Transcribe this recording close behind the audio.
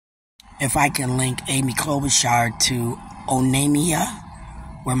if I can link Amy Klobuchar to ONAMIA,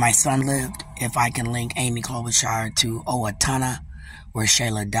 where my son lived, if I can link Amy Klobuchar to OWATONNA, where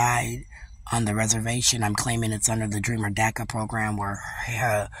Shayla died on the reservation. I'm claiming it's under the Dreamer DACA program where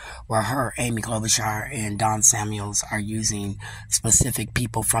Amy Klobuchar, and Don Samuels are using specific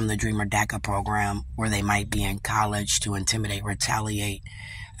people from the Dreamer DACA program where they might be in college to intimidate, retaliate,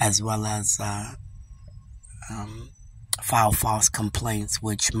 as well as file false complaints,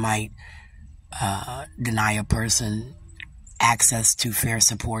 which might deny a person access to fair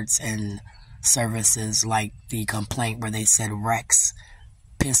supports and services, like the complaint where they said Rex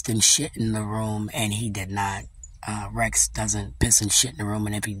pissed and shit in the room, and he did not. Rex doesn't piss and shit in the room,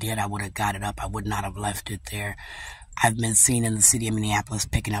 and if he did, I would have got it up. I would not have left it there. I've been seen in the city of Minneapolis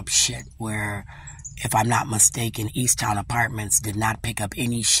picking up shit where, if I'm not mistaken, Easttown Apartments did not pick up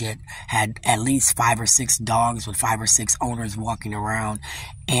any shit, had at least 5 or 6 dogs with 5 or 6 owners walking around,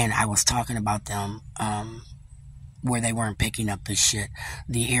 and I was talking about them where they weren't picking up the shit.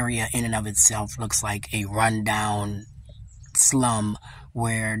 The area in and of itself looks like a rundown slum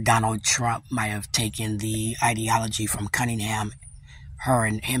where Donald Trump might have taken the ideology from Cunningham,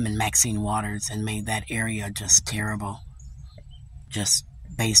 him and Maxine Waters, and made that area just terrible. Just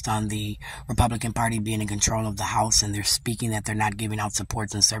based on the Republican Party being in control of the House, and they're speaking that they're not giving out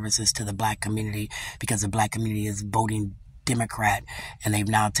supports and services to the black community because the black community is voting Democrat, and they've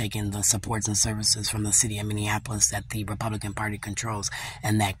now taken the supports and services from the city of Minneapolis that the Republican Party controls,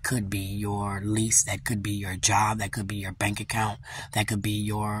 and that could be your lease, that could be your job, that could be your bank account, that could be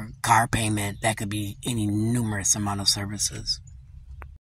your car payment, that could be any numerous amount of services.